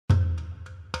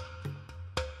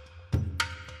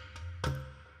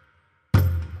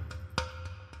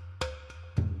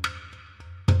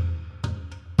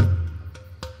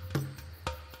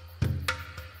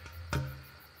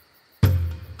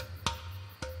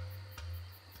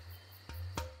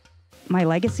my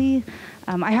legacy.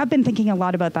 I have been thinking a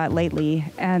lot about that lately,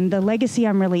 and the legacy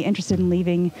I'm really interested in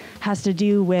leaving has to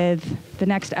do with the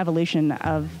next evolution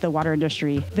of the water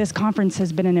industry. This conference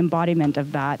has been an embodiment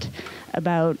of that,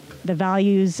 about the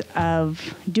values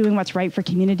of doing what's right for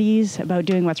communities, about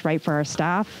doing what's right for our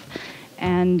staff,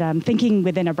 and thinking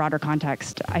within a broader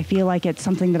context. I feel like it's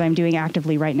something that I'm doing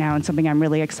actively right now and something I'm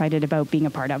really excited about being a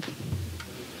part of.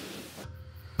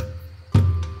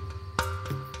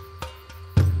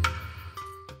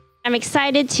 I'm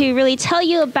excited to really tell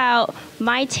you about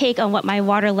my take on what my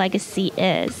water legacy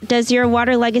is. Does your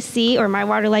water legacy or my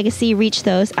water legacy reach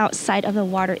those outside of the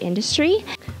water industry?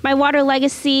 My water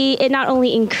legacy, it not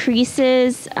only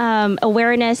increases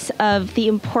awareness of the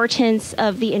importance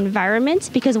of the environment,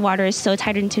 because water is so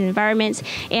tied into the environment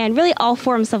and really all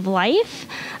forms of life.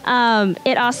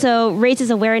 It also raises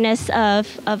awareness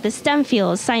of the STEM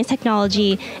fields, science,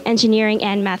 technology, engineering,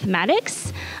 and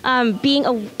mathematics.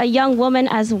 Being a young woman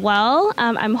as well,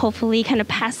 I'm hopefully kind of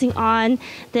passing on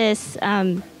this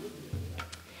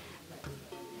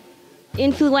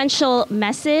influential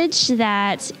message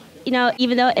that, you know,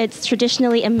 even though it's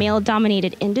traditionally a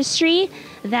male-dominated industry,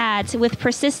 that with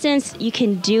persistence, you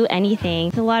can do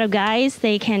anything. A lot of guys,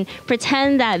 they can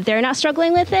pretend that they're not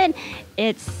struggling with it.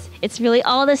 It's really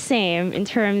all the same in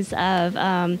terms of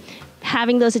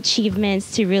having those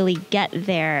achievements to really get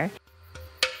there.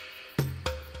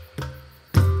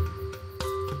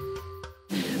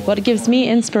 What gives me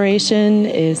inspiration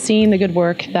is seeing the good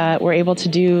work that we're able to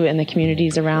do in the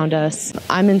communities around us.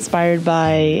 I'm inspired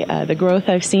by the growth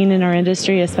I've seen in our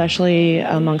industry, especially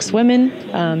amongst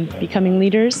women becoming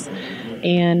leaders.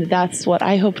 And that's what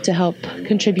I hope to help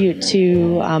contribute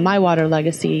to my water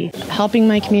legacy, helping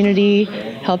my community,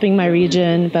 helping my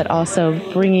region, but also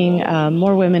bringing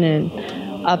more women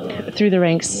up through the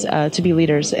ranks to be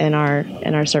leaders in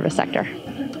our service sector.